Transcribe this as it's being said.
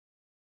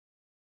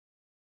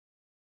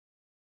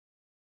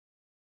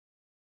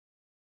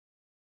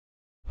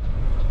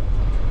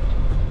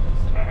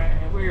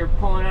we were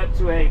pulling up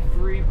to a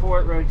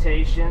Freeport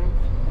rotation.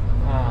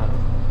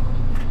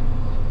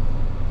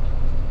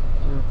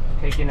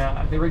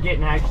 They were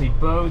getting actually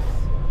both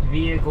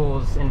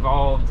vehicles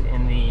involved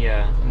in the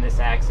in this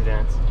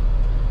accident.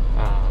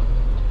 I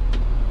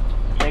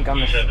think on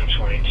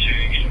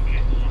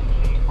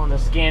the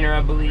scanner,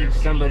 I believe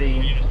somebody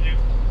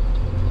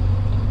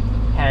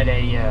had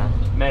a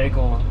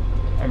medical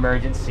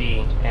emergency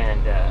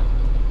and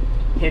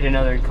hit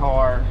another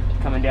car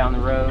coming down the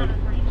road.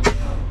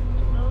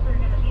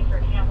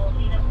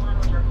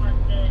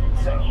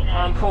 So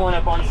I'm pulling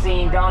up on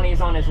scene.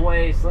 Donnie's on his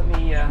way, so let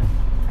me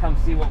come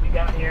see what we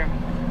got here.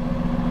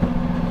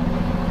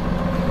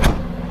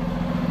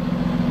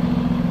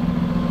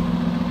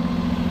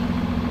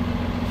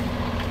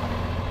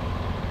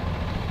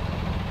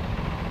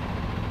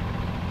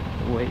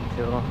 Wait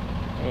till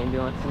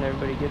ambulance and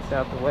everybody gets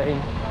out the way.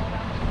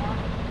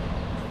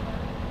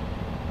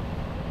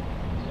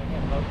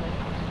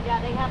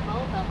 Yeah, they have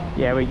both of them.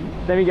 Yeah,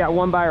 then we got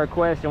one by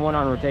request and one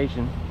on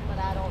rotation. But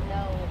I don't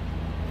know.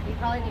 He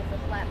probably needs a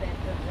flatbed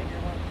to figure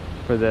one.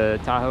 For the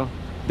Tahoe.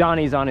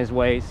 Donnie's on his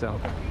way, so.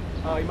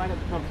 Oh, he might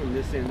have to come from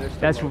this end.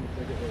 That's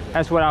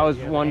what I was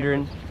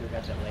wondering.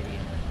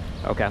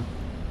 Okay.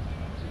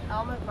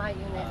 I'll move my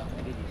unit. Are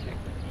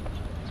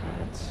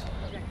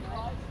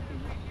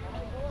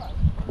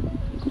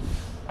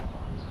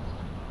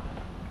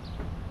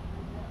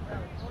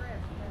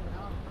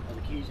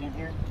the keys in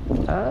here?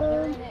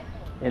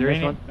 In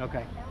this one?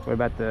 Okay. What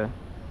about the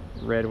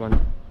red one?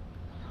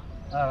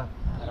 I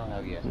don't know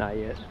yet. Not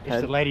yet.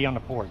 It's the lady on the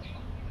porch.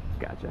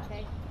 Gotcha.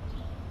 Okay.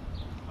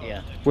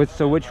 Yeah.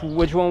 So which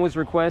one was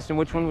request and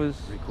which one was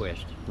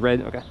Request.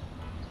 red? Okay.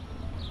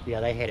 Yeah,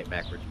 they had it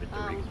backwards, but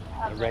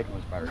the red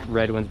one's by request.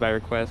 Red one's by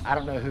request. I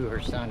don't know who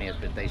her son is,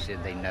 but they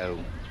said they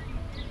know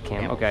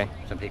Campbell. Campbell's. Okay.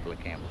 Some people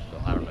at Campbell's,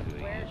 so I don't know who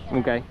he is.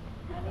 Okay. I need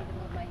to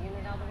move my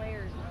unit out of the way,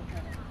 or is it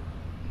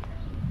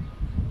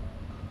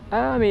okay?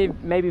 I mean,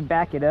 maybe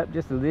back it up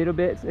just a little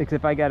bit, because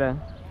if I gotta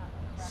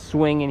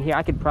swing in here,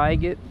 I could probably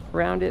get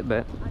around it,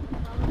 but. I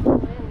can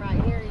pull in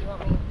right here. You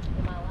want me?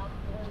 Am I allowed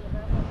to pull in the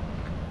driveway?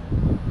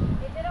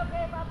 Is it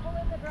okay if I pull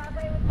in the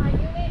driveway with my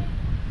unit?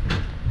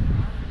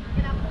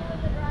 Can I pull in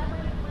the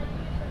driveway with my unit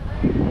from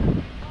there?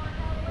 Park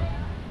all the way?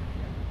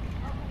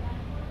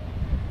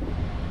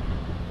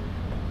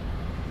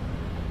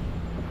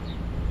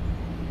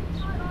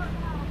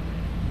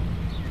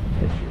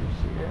 Pictures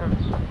here.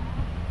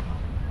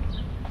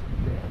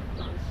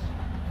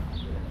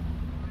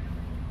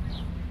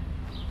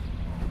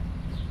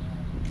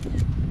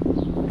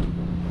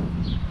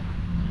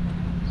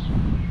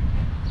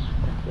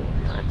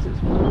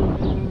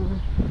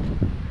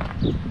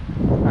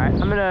 Alright,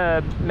 I'm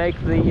gonna make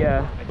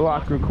the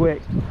block real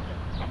quick.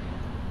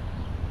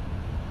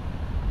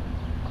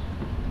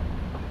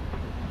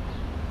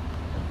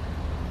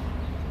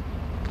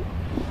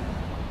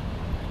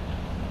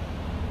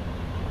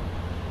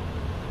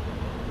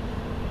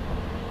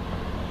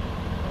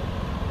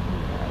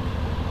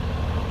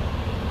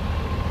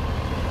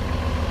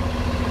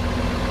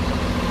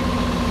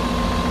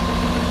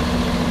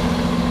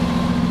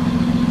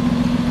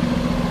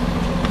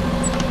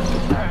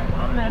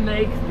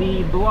 Make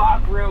the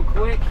block real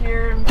quick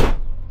here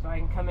so I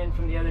can come in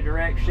from the other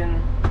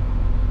direction.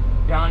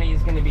 Donnie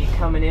is going to be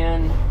coming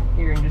in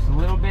here in just a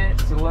little bit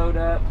to load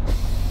up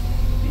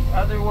the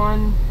other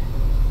one.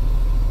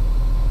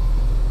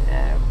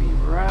 And I'll be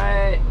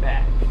right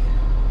back.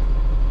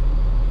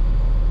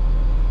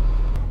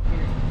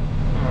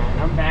 Alright,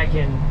 I'm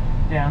backing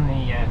down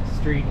the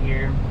street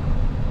here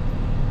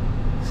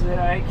so that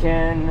I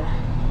can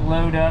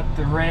load up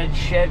the red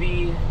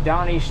Chevy.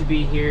 Donnie should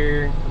be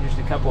here in just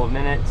a couple of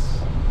minutes.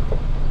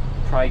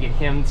 Probably get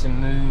him to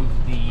move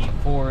the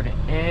Ford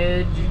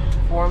Edge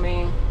for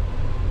me.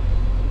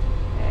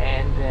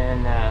 And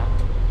then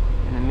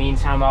in the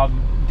meantime, I'll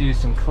do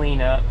some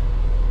cleanup.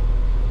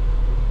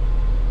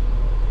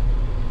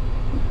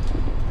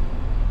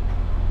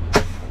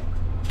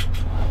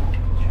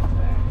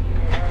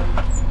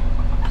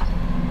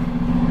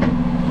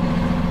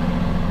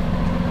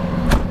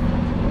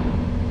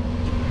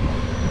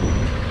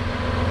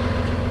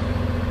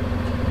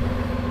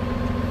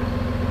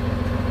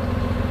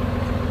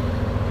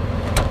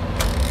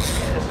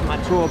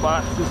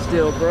 Toolbox is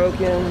still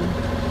broken.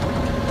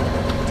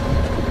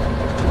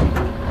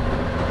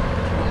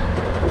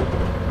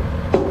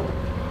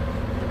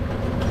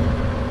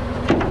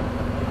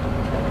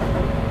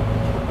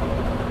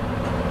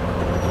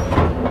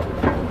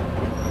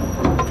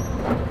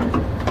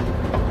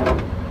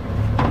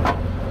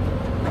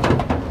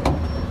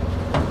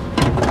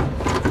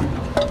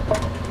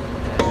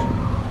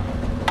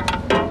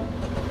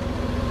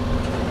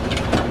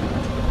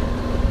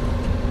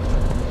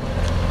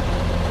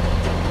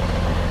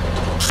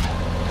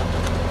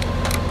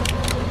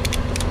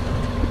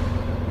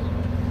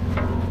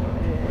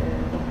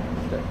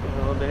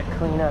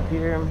 Clean up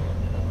here.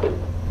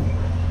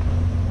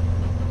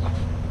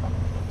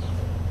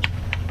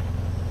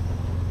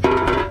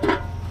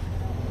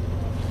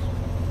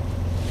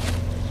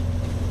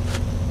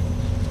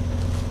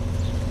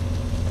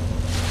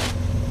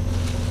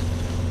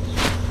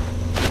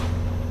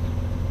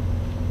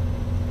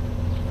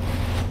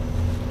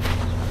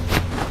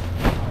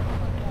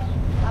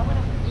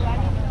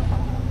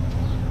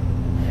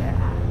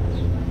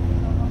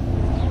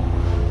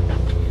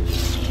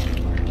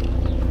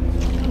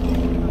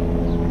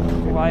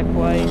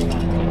 white.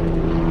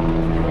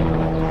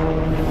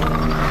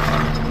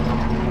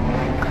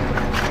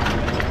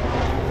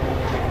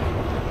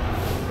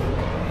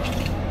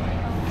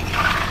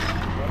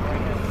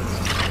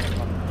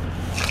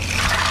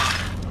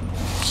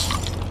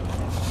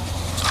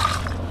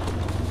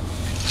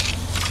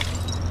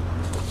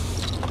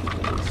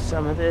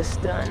 Some of this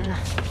done.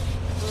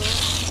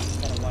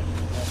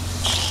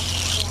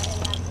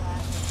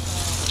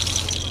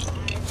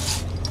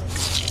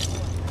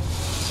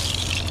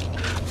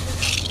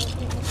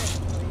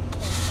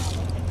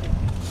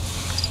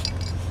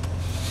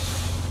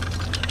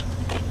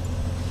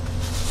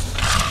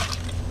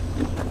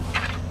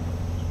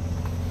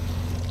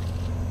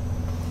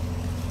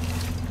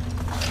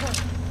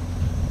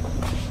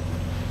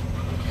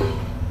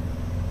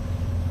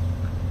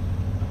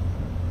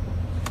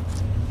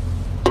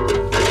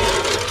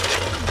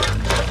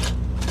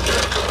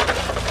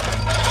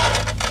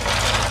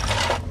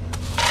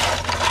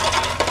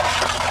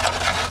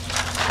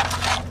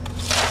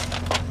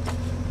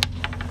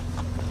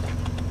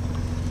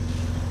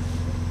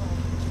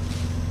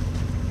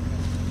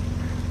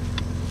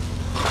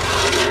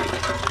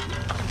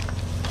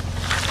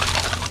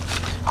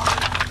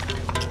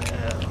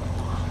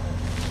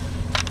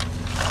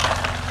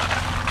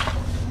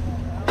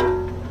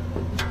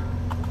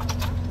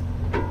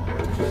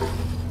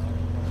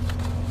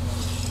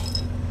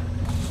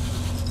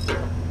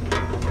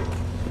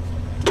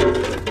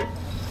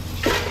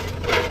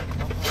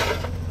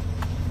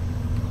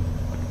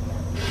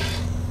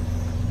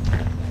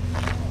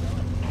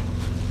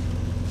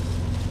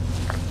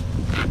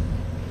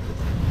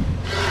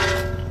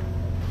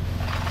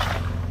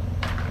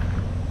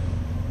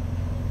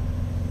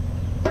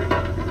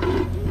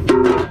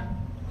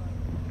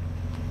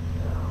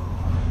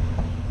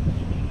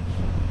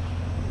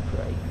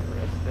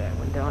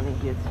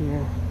 Gets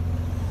here.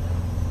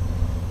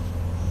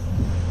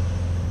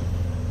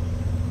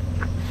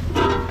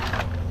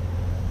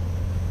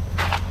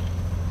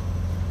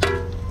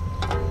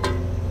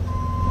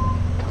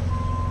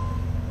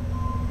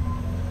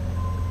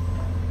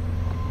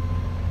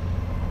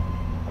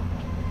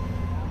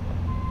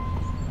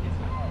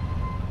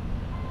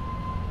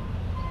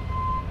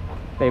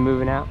 They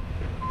moving out?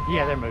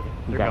 Yeah, they're moving.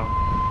 They're Okay.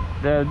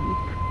 going. The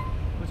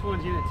Which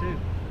one's unit 2?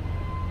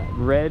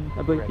 red,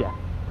 I believe. Red. Yeah.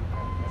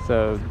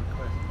 So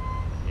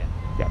Yeah.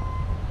 yeah.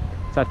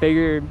 So I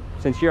figured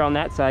since you're on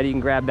that side, you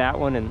can grab that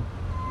one and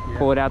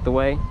pull it out the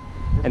way,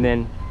 and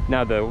then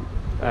now the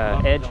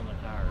edge, On the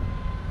tire.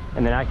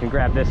 and then I can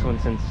grab this one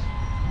since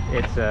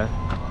it's Yeah,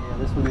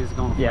 this one is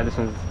going. yeah, this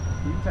one's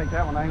You can take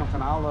that one,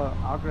 Angleton.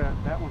 I'll grab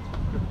that one.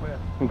 Good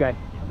quest. okay.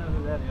 I know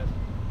who that is.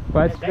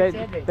 Well,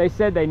 They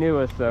said they knew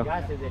us, so. The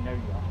guy said they know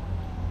y'all.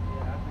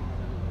 Yeah, I think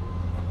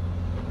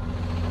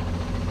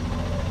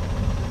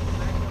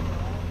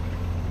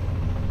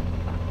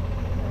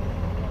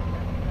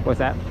I What's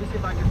that? know. Let me see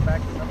if I can get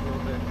back this up a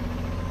little bit.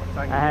 So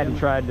I can hadn't get in.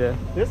 tried to.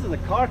 This is a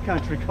car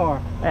country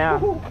car. Yeah.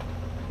 Woo-hoo.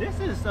 This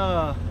is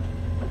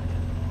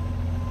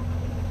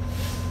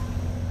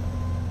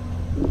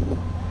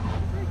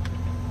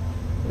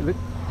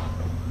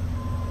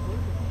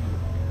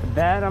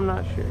That I'm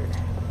not sure.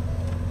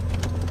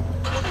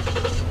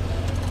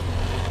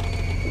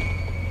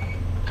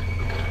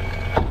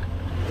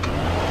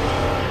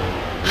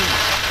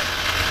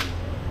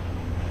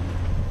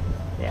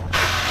 Yeah.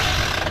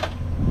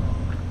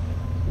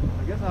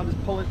 I guess I'll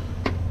just pull it.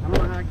 I don't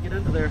know how I can get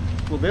into there.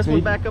 Will this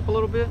one back up a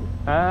little bit?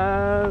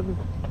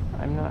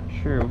 I'm not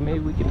sure. Maybe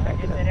we can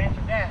back it up.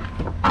 answered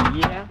that.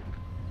 Yeah.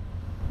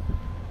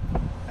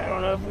 I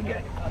don't know if we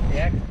got. The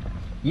axle.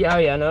 Yeah,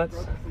 yeah, no, it's.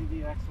 Broke the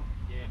CD axle.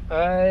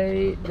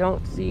 I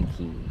don't see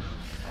keys.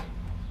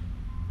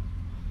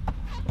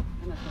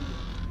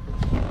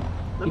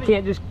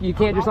 You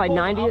can't just like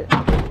 90 it.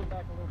 I'll pull it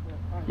back a little bit.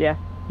 All right. Yeah,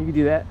 you can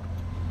do that.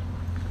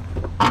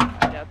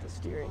 Got the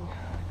steering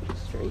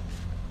straight.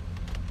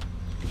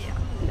 Yeah,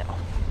 no.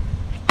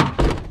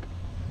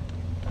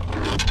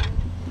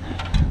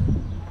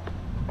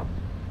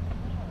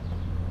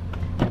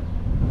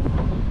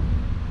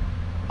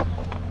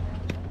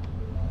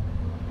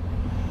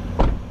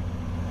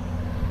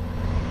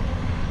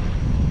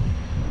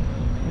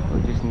 I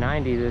would just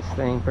 90 this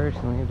thing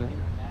personally, but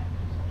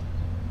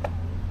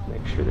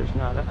make sure there's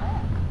not a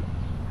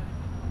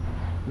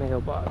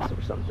mailbox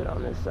or something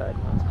on this side.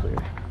 No, it's clear.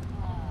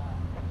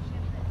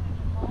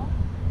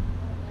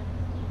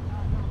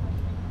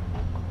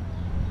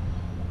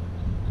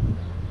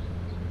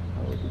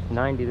 I would just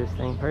 90 this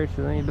thing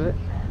personally, but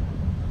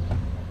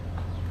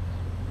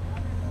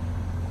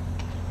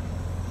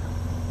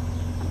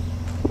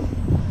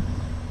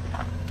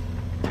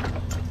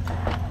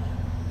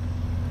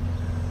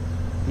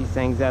these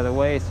things out of the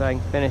way so I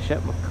can finish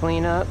up my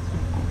cleanup.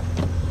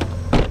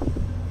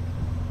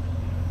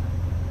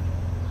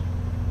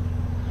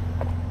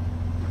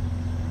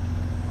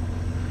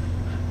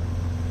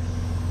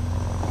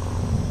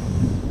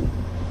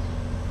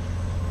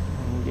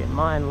 And get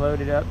mine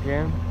loaded up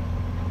here.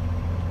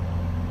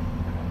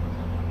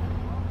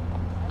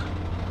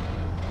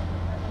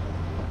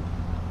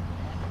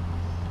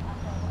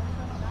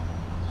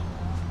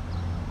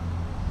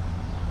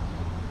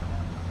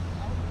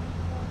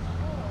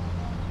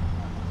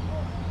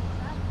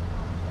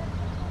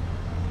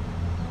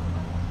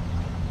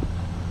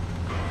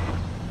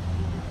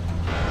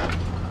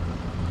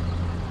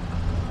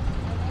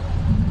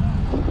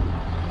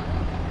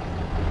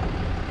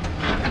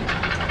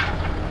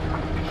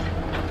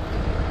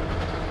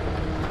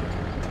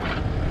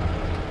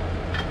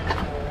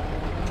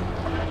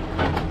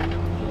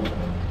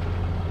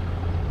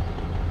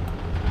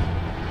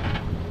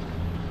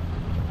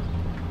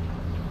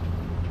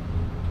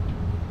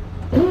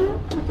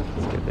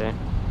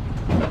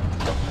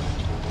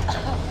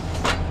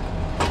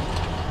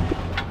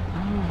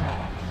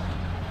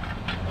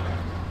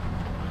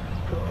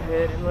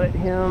 ahead and let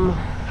him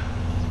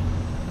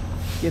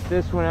get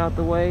this one out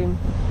the way, and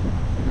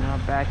I'll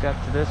back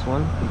up to this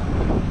one.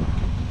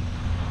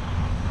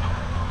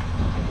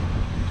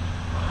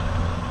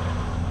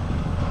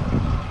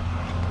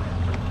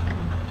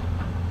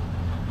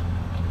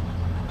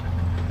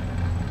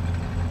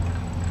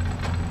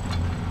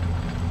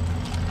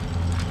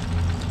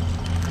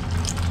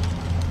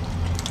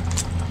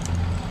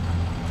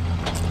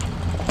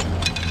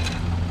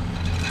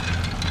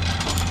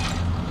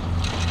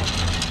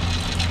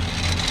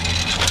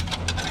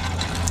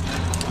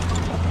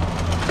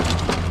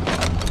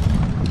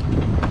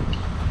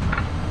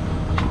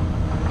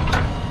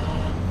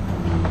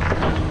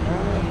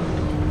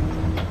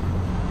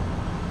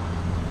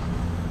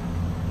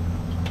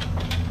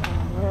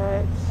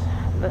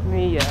 Let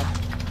me get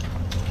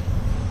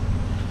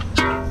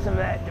some of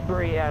that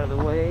debris out of the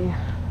way.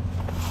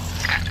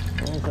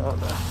 There's all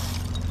the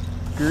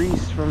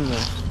grease from the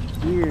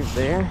gears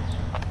there.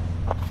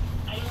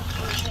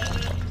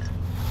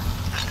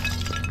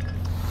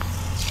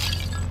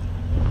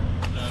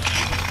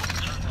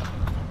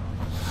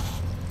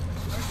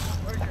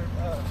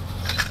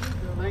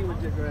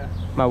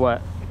 My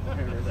what?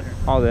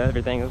 All the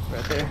everything is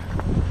right there.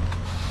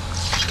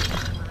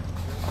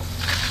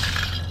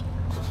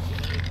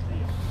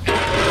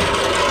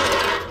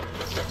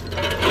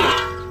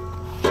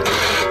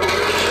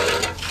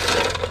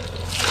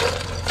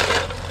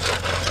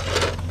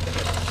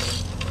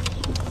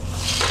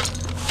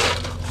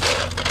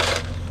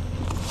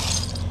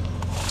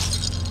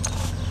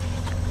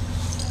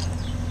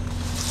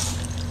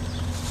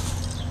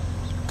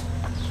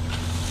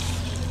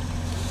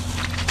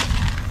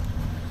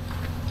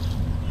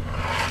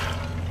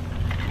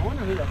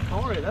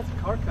 That's a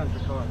car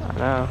country car. I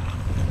know.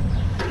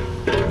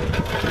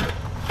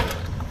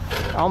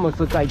 Almost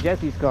looks like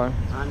Jesse's car.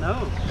 I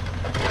know.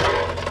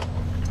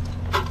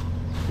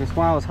 That's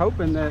why I was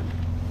hoping that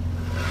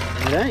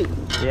it ain't.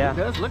 Yeah. It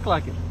does look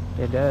like it.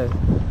 It does.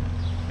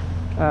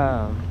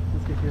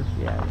 Let's get here.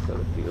 Yeah, so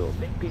the fuel,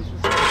 big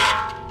pieces.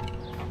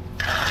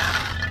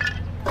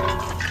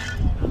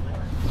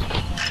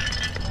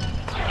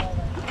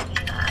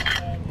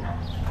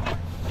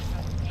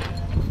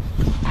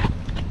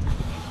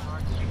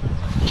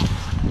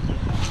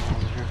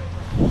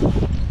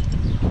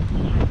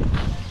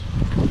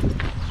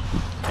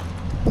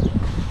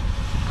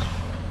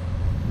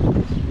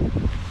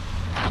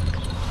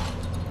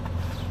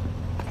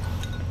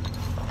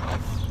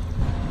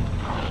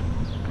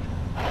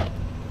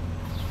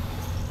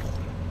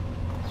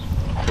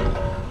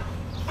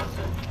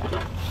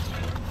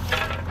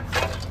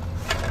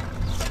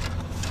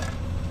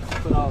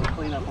 Put all the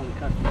cleanup on the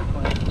customer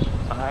plate.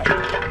 Alright.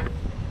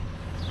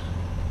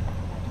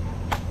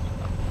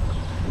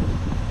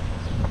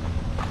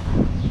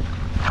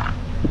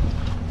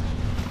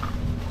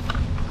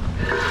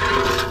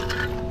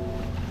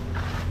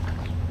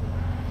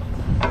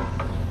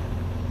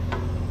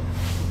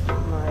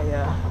 My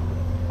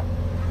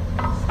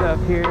stuff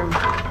here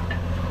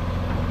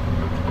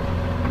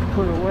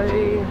put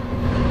away.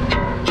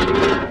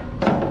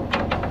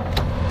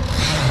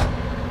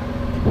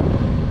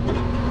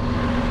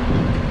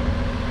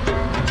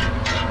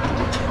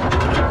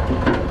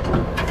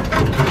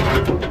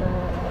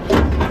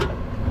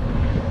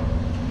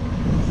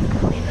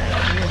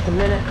 A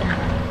minute.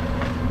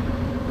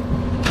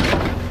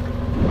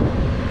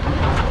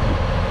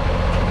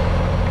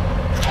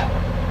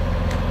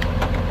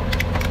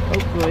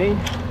 Hopefully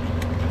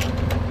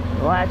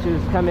the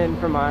latches come in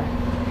from my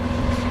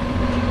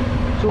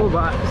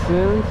toolbox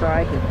soon so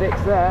I can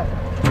fix that.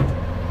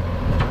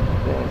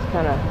 It's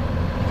kind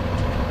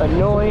of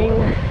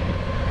annoying.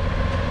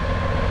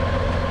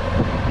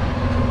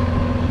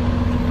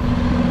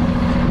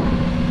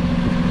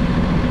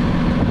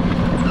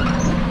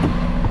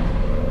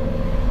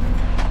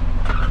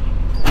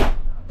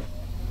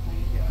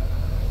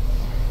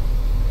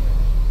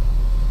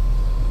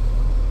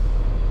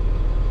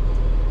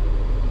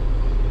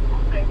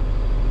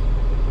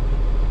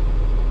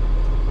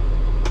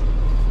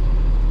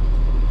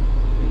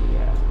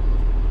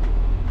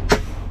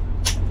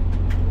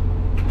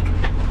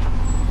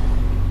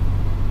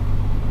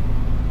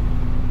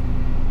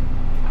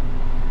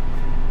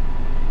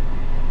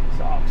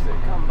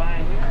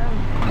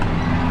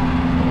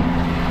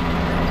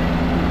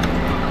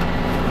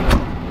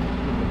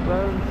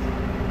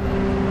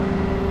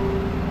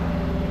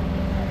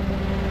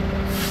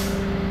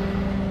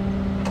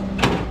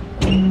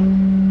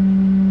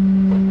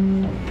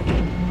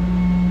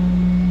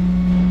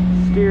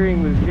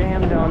 Steering was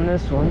jammed on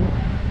this one.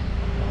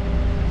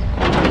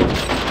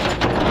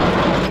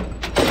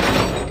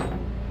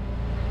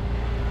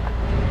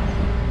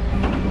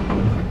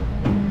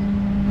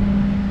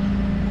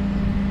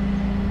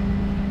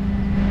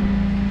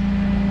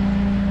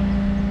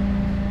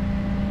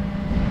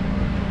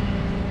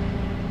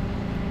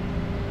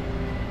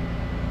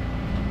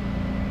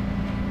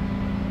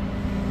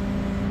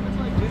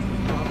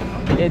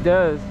 It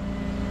does.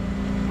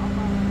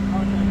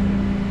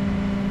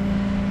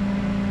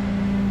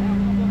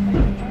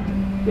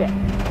 Yeah.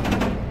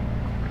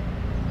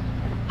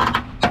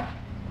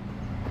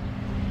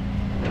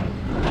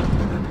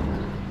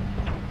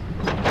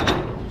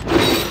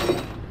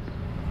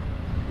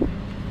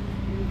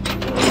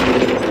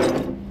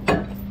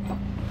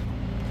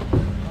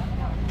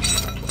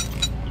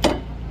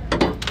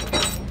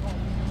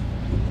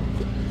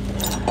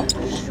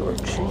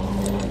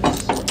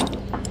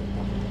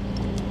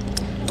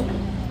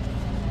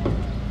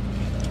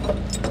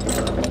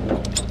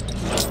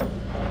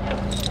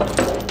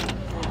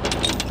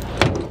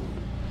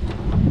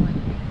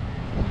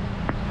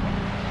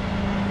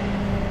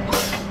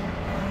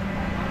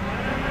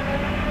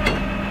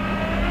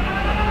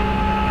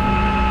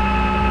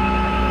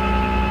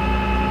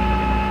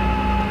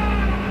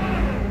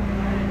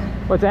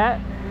 What's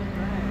that?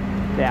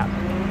 Yeah.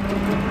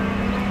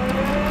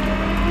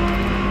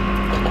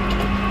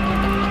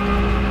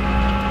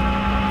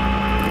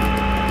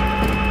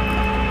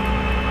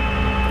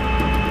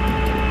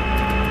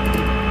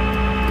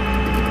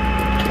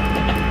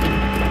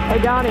 Hey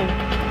Donnie,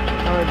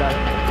 don't worry about it.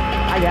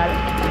 I got it.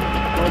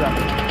 Hold up.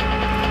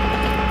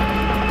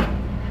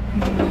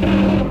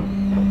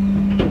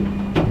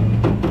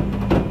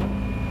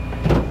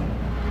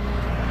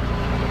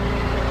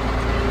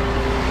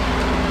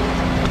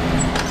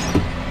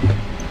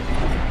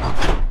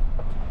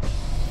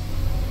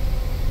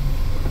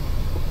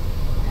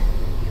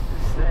 Get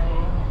this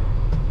thing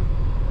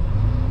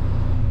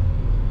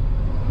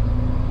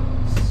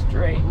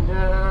straightened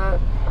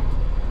up.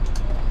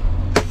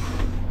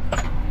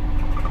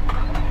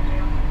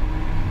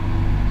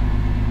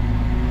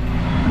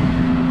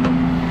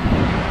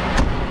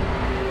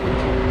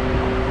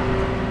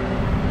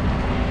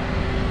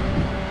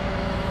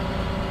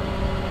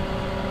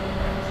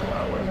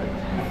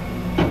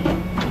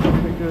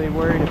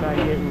 Worried about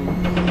getting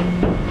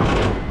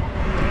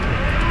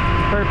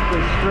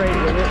perfectly straight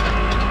with it.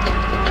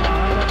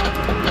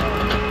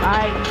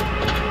 Alright.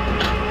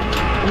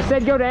 You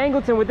said go to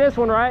Angleton with this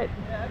one, right?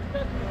 Yeah, that's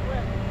best for the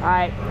wet.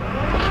 Alright.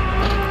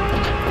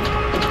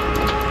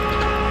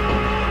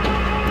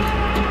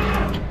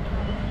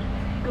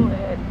 Go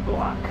ahead and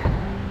block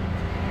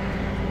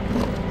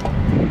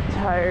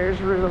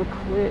tires real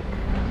quick.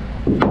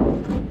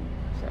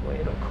 That way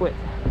it'll quit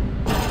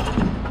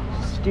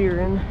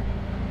steering.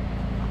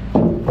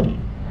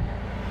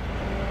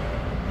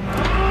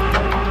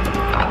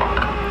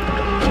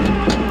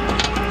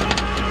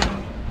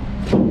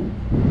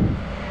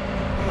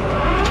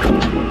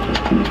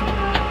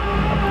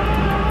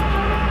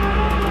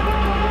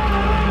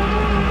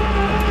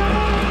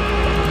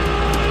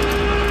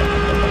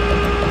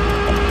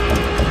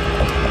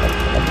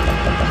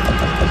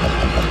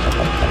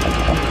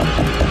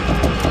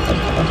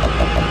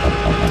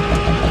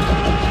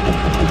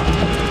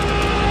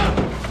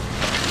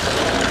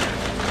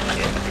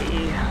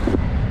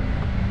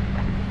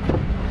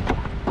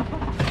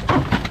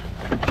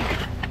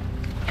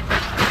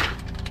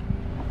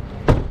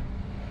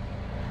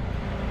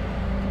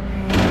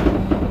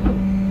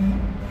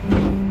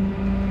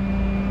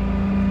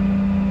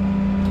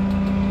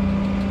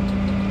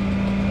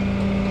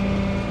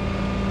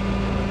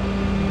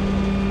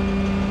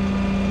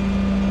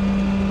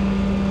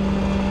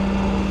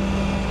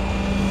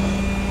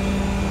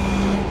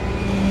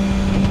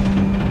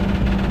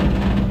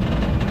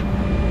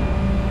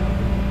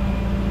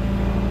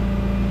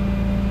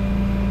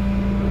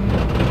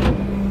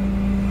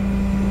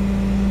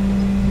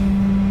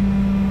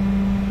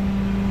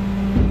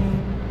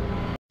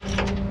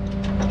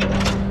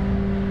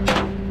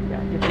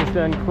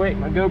 Done quick.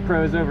 My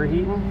GoPro's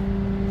overheating,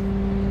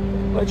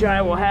 which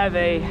I will have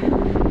a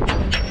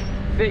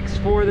fix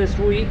for this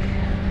week.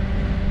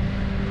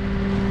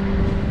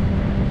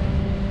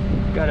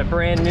 Got a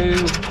brand new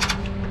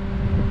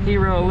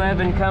Hero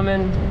 11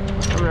 coming.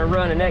 I'm gonna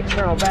run an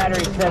external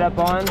battery setup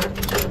on.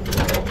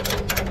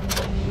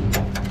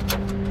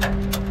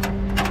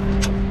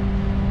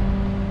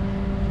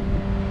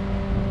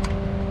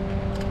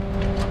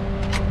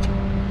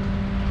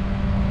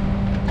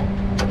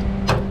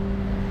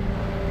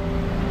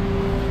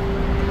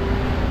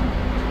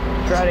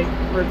 Try to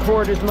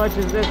record as much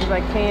of this as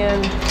I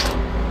can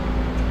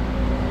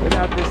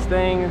without this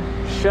thing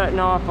shutting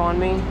off on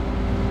me.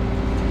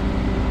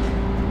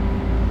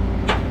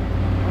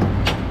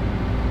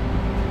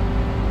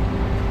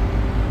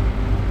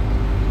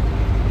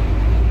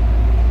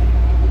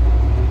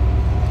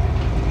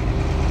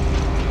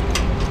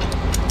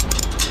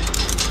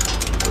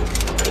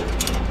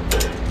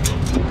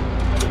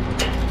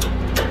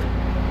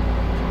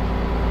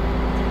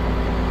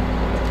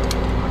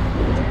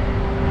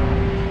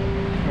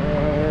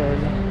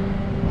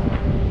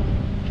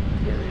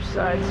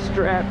 Side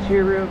strapped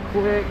here real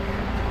quick.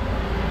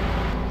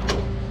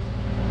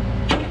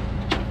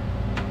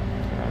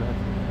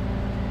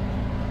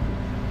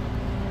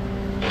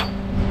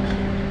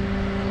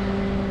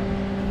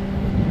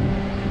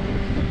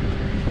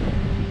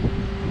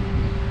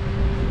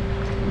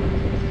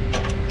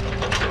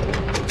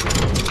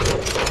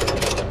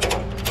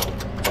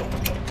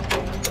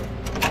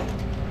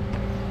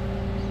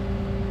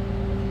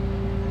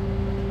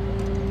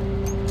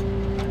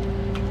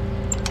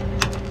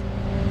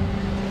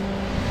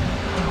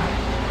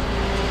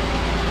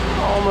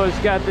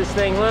 Almost got this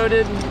thing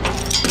loaded.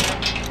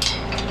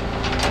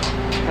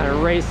 Kind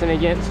of racing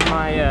against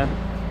my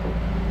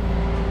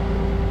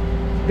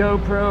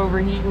GoPro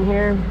overheating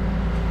here.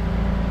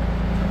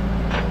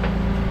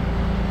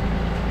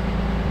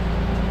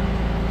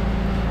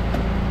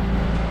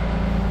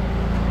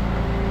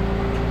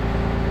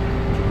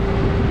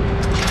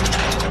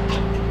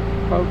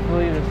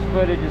 Hopefully this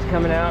footage is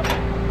coming out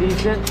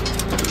decent.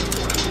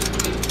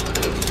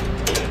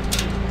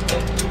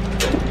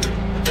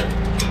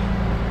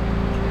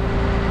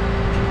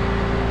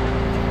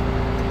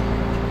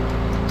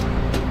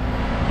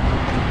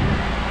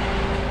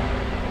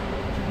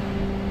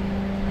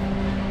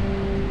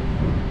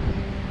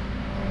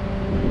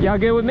 Y'all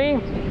good with me?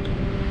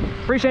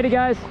 Appreciate it,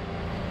 guys.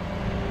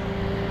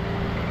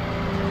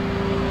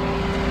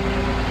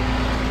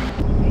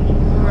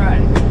 All right,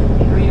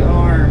 we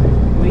are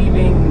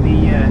leaving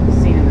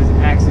the scene of this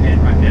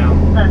accident right now.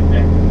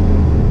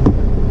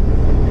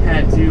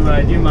 Had to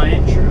do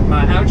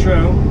my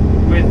outro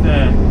with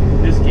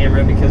this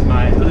camera because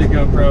my other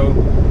GoPro,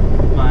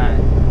 my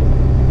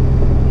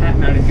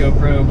hat-mounted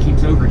GoPro,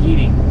 keeps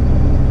overheating.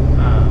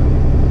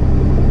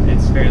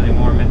 It's fairly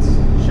warm. It's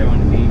showing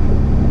to be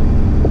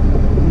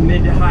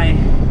mid to high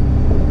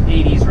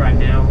 80s right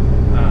now.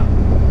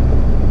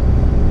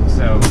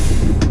 So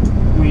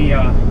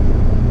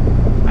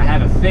I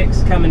have a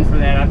fix coming for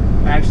that.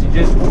 I actually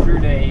just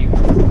ordered a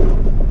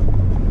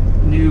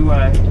new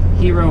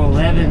Hero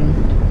 11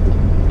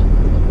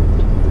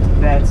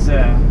 that's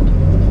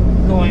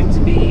going to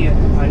be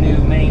a new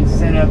main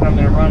setup. I'm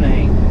going to run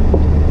a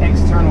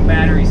external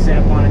battery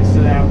setup on it,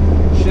 so that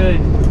should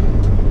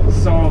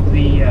solve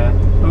the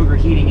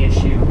overheating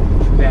issue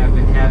that I've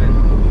been having.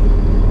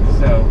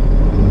 So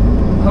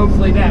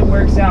hopefully that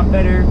works out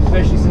better,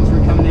 especially since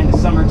we're coming into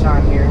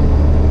summertime here.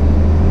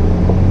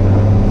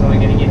 It's only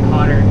going to get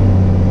hotter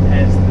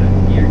as the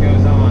year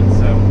goes on.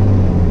 So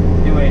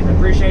anyways, I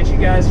appreciate you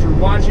guys for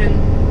watching.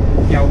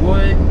 If y'all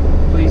would,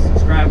 please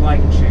subscribe,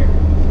 like, and share.